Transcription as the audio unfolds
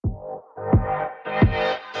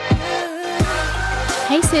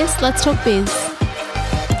Hey sis, let's talk biz.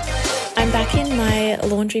 I'm back in my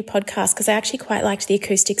laundry podcast because I actually quite liked the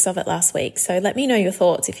acoustics of it last week. So let me know your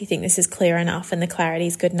thoughts if you think this is clear enough and the clarity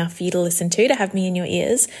is good enough for you to listen to have me in your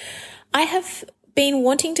ears. I have been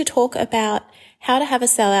wanting to talk about how to have a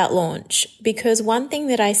sellout launch, because one thing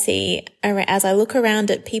that I see as I look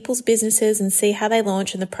around at people's businesses and see how they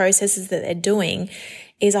launch and the processes that they're doing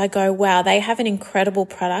is I go, wow, they have an incredible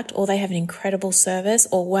product, or they have an incredible service,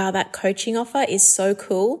 or wow, that coaching offer is so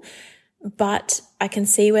cool. But I can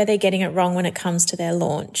see where they're getting it wrong when it comes to their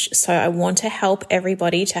launch. So I want to help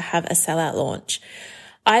everybody to have a sellout launch.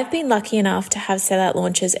 I've been lucky enough to have sellout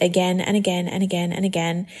launches again and again and again and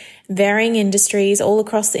again, varying industries, all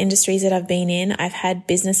across the industries that I've been in. I've had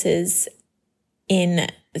businesses in,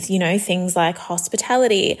 things like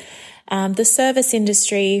hospitality, the service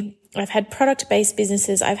industry. I've had product-based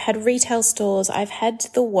businesses. I've had retail stores. I've had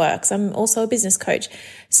the works. I'm also a business coach.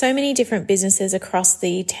 So many different businesses across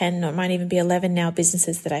the 10, or it might even be 11 now,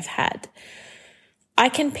 businesses that I've had. I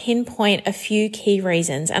can pinpoint a few key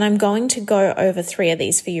reasons, and I'm going to go over 3 of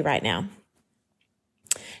these for you right now.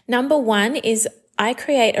 Number 1 is I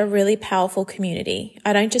create a really powerful community.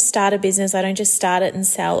 I don't just start a business. I don't just start it and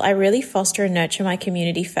sell. I really foster and nurture my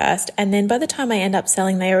community first. And then by the time I end up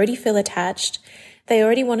selling, they already feel attached. They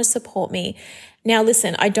already want to support me. Now,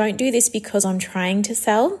 listen, I don't do this because I'm trying to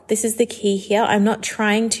sell. This is the key here. I'm not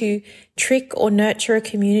trying to trick or nurture a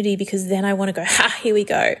community because then I want to go, here we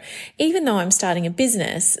go. Even though I'm starting a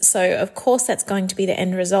business. So of course that's going to be the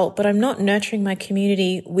end result, but I'm not nurturing my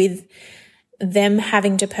community with them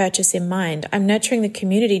having to purchase in mind. I'm nurturing the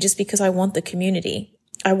community just because I want the community.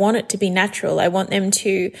 I want it to be natural. I want them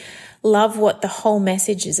to love what the whole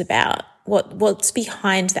message is about. What's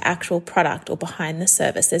behind the actual product or behind the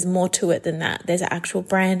service. There's more to it than that. There's an actual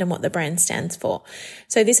brand and what the brand stands for.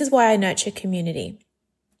 So this is why I nurture community.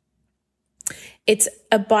 It's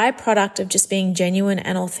a byproduct of just being genuine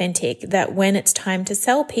and authentic that when it's time to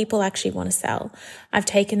sell, people actually want to sell. I've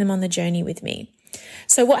taken them on the journey with me.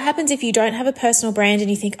 So what happens if you don't have a personal brand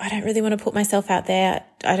and you think, I don't really want to put myself out there.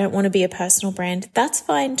 I don't want to be a personal brand. That's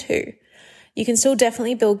fine too. You can still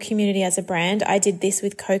definitely build community as a brand. I did this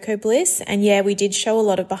with Cocoa Bliss, and yeah, we did show a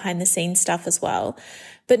lot of behind the scenes stuff as well.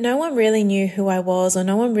 But no one really knew who I was, or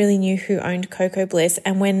no one really knew who owned Cocoa Bliss.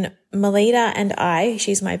 And when Melita and I,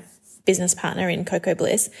 she's my business partner in Cocoa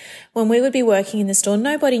Bliss, when we would be working in the store,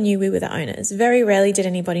 nobody knew we were the owners. Very rarely did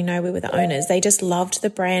anybody know we were the owners. They just loved the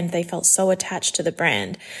brand. They felt so attached to the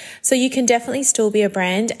brand. So you can definitely still be a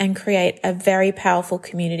brand and create a very powerful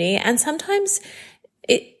community. And sometimes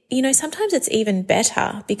it's even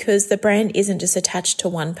better because the brand isn't just attached to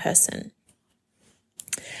one person.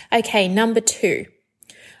 Okay, number 2,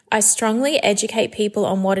 I strongly educate people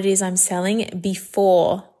on what it is I'm selling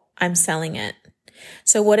before I'm selling it.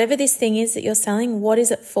 So whatever this thing is that you're selling, what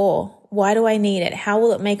is it for? Why do I need it? How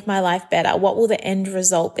will it make my life better? What will the end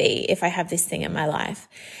result be if I have this thing in my life?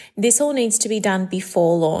 This all needs to be done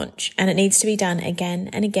before launch, and it needs to be done again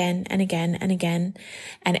and again and again and again,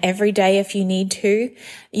 and every day if you need to.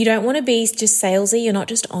 You don't want to be just salesy. You're not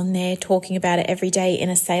just on there talking about it every day in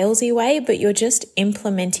a salesy way, but you're just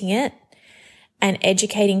implementing it and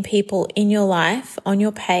educating people in your life, on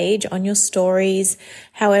your page, on your stories,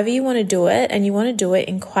 however you want to do it. And you want to do it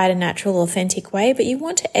in quite a natural, authentic way, but you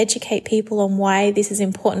want to educate people on why this is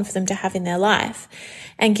important for them to have in their life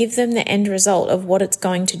and give them the end result of what it's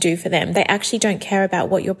going to do for them. They actually don't care about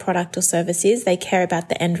what your product or service is. They care about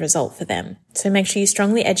the end result for them. So make sure you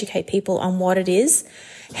strongly educate people on what it is,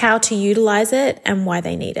 how to utilize it, and why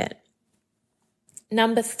they need it.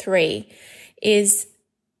 Number 3 is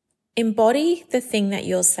embody the thing that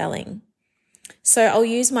you're selling. So I'll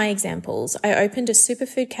use my examples. I opened a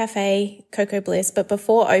superfood cafe, Cocoa Bliss, but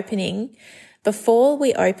before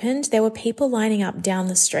we opened, there were people lining up down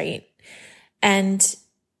the street. And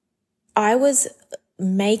I was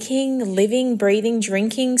making, living, breathing,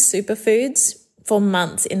 drinking superfoods for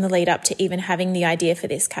months in the lead up to even having the idea for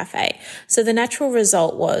this cafe. So the natural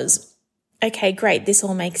result was, okay, great, this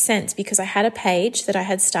all makes sense, because I had a page that I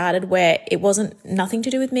had started where it wasn't nothing to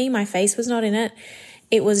do with me. My face was not in it.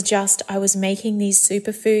 It was just, I was making these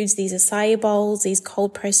superfoods, these acai bowls, these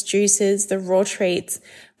cold pressed juices, the raw treats,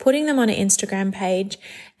 putting them on an Instagram page.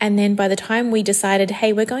 And then by the time we decided,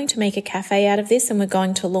 hey, we're going to make a cafe out of this and we're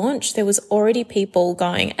going to launch, there was already people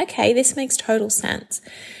going, okay, this makes total sense.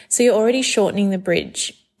 So you're already shortening the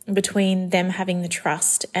bridge between them having the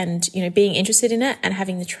trust and, being interested in it and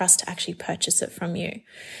having the trust to actually purchase it from you.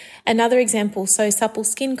 Another example, so Supple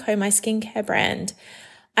Skin Co., my skincare brand,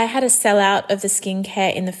 I had a sellout of the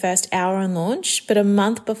skincare in the first hour on launch, but a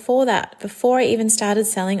month before that, before I even started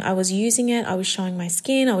selling, I was using it. I was showing my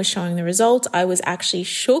skin. I was showing the results. I was actually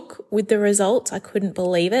shook with the results. I couldn't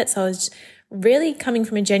believe it. So I was really coming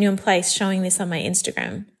from a genuine place showing this on my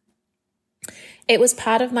Instagram. It was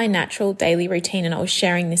part of my natural daily routine and I was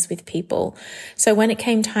sharing this with people. So when it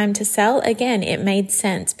came time to sell, again, it made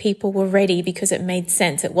sense. People were ready because it made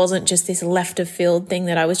sense. It wasn't just this left of field thing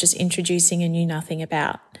that I was just introducing and knew nothing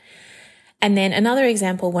about. And then another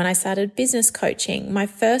example, when I started business coaching, my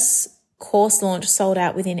first course launch sold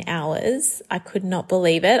out within hours. I could not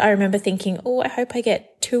believe it. I remember thinking, I hope I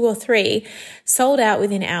get 2 or 3, sold out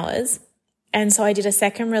within hours. And so I did a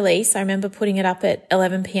second release. I remember putting it up at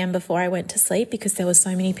 11 p.m. before I went to sleep because there were so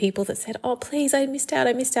many people that said, please, I missed out.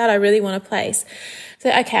 I really want a place. So,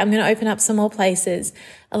 okay, I'm going to open up some more places.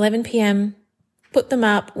 11 p.m., put them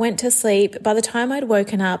up, went to sleep. By the time I'd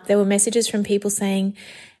woken up, there were messages from people saying,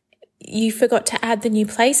 you forgot to add the new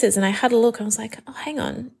places. And I had a look. I was like, hang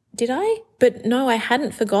on, did I? But no, I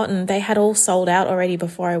hadn't forgotten. They had all sold out already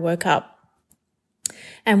before I woke up.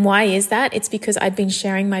 And why is that? It's because I'd been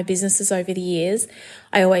sharing my businesses over the years.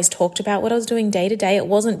 I always talked about what I was doing day to day. It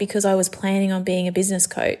wasn't because I was planning on being a business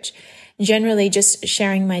coach. Generally just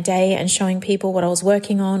sharing my day and showing people what I was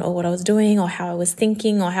working on or what I was doing or how I was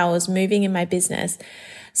thinking or how I was moving in my business.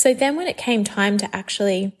 So then when it came time to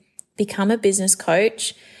actually become a business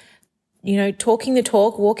coach, talking the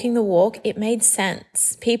talk, walking the walk, it made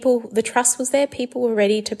sense. The trust was there. People were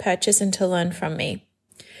ready to purchase and to learn from me.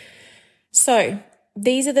 So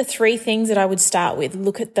these are the 3 things that I would start with.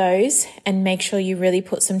 Look at those and make sure you really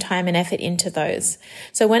put some time and effort into those.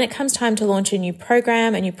 So when it comes time to launch a new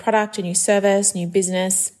program, a new product, a new service, new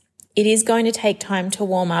business, it is going to take time to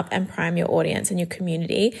warm up and prime your audience and your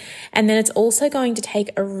community. And then it's also going to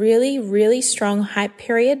take a really, really strong hype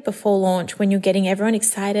period before launch when you're getting everyone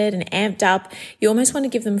excited and amped up. You almost want to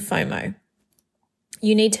give them FOMO.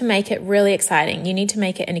 You need to make it really exciting. You need to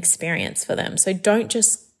make it an experience for them. So don't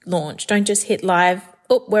just launch. Don't just hit live.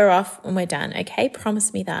 We're off and we're done. Okay.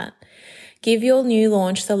 Promise me that. Give your new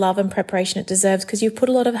launch the love and preparation it deserves because you've put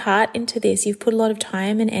a lot of heart into this. You've put a lot of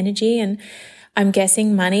time and energy and I'm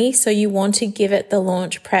guessing money. So you want to give it the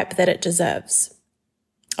launch prep that it deserves.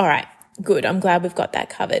 All right. Good. I'm glad we've got that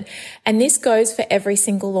covered. And this goes for every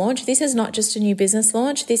single launch. This is not just a new business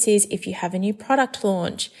launch. This is if you have a new product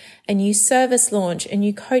launch, a new service launch, a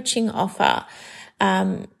new coaching offer,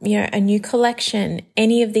 a new collection,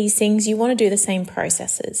 any of these things, you want to do the same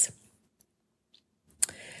processes.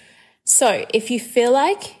 So if you feel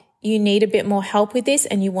like you need a bit more help with this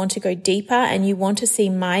and you want to go deeper and you want to see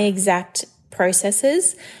my exact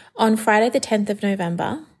processes, on Friday the 10th of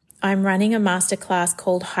November, I'm running a masterclass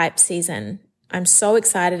called Hype Season. I'm so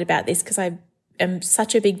excited about this because I am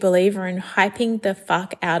such a big believer in hyping the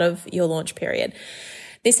fuck out of your launch period.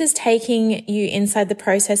 This is taking you inside the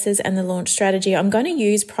processes and the launch strategy. I'm going to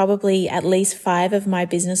use probably at least 5 of my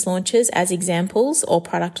business launches as examples or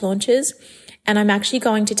product launches. And I'm actually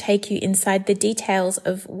going to take you inside the details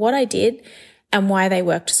of what I did and why they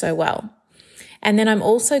worked so well. And then I'm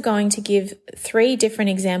also going to give 3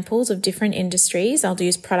 different examples of different industries. I'll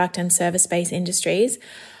use product and service-based industries.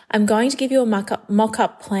 I'm going to give you a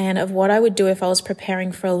mock-up plan of what I would do if I was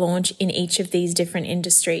preparing for a launch in each of these different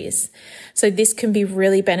industries. So this can be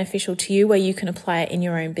really beneficial to you where you can apply it in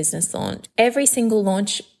your own business launch. Every single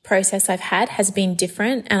launch process I've had has been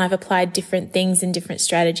different and I've applied different things and different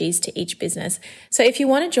strategies to each business. So if you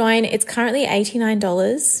want to join, it's currently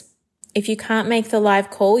 $89. If you can't make the live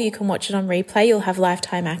call, you can watch it on replay. You'll have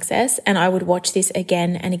lifetime access and I would watch this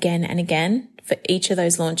again and again and again for each of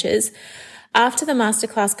those launches. After the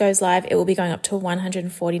masterclass goes live, it will be going up to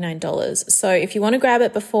 $149. So if you want to grab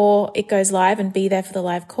it before it goes live and be there for the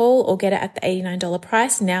live call or get it at the $89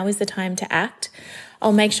 price, now is the time to act.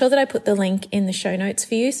 I'll make sure that I put the link in the show notes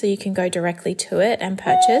for you so you can go directly to it and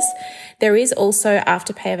purchase. There is also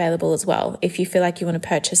Afterpay available as well if you feel like you want to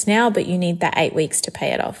purchase now, but you need that 8 weeks to pay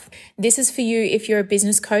it off. This is for you if you're a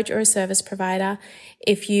business coach or a service provider,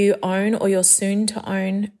 if you own or you're soon to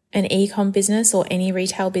own an e-com business or any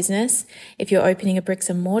retail business, if you're opening a bricks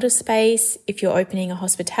and mortar space, if you're opening a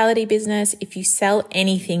hospitality business, if you sell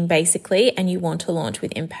anything basically and you want to launch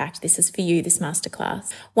with impact, this is for you, this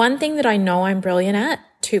masterclass. One thing that I know I'm brilliant at,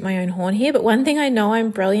 toot my own horn here, but one thing I know I'm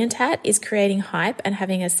brilliant at is creating hype and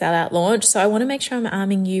having a sellout launch. So I want to make sure I'm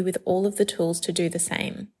arming you with all of the tools to do the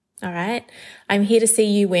same. All right. I'm here to see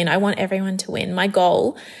you win. I want everyone to win. My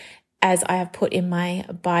goal, as I have put in my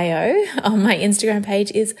bio on my Instagram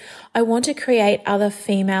page, is I want to create other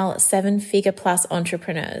female 7-figure plus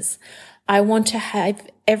entrepreneurs. I want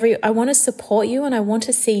to support you, and I want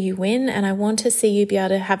to see you win, and I want to see you be able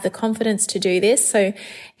to have the confidence to do this. So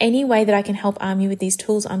any way that I can help arm you with these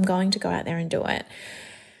tools, I'm going to go out there and do it.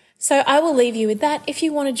 So I will leave you with that. If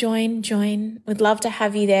you want to join. Would love to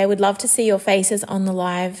have you there. Would love to see your faces on the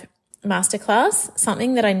live masterclass,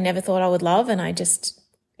 something that I never thought I would love, and I just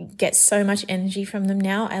get so much energy from them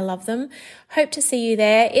now. I love them. Hope to see you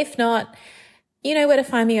there. If not, you know where to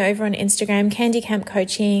find me over on Instagram, Candy Camp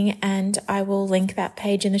Coaching, and I will link that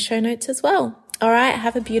page in the show notes as well. All right,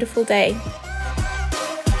 have a beautiful day.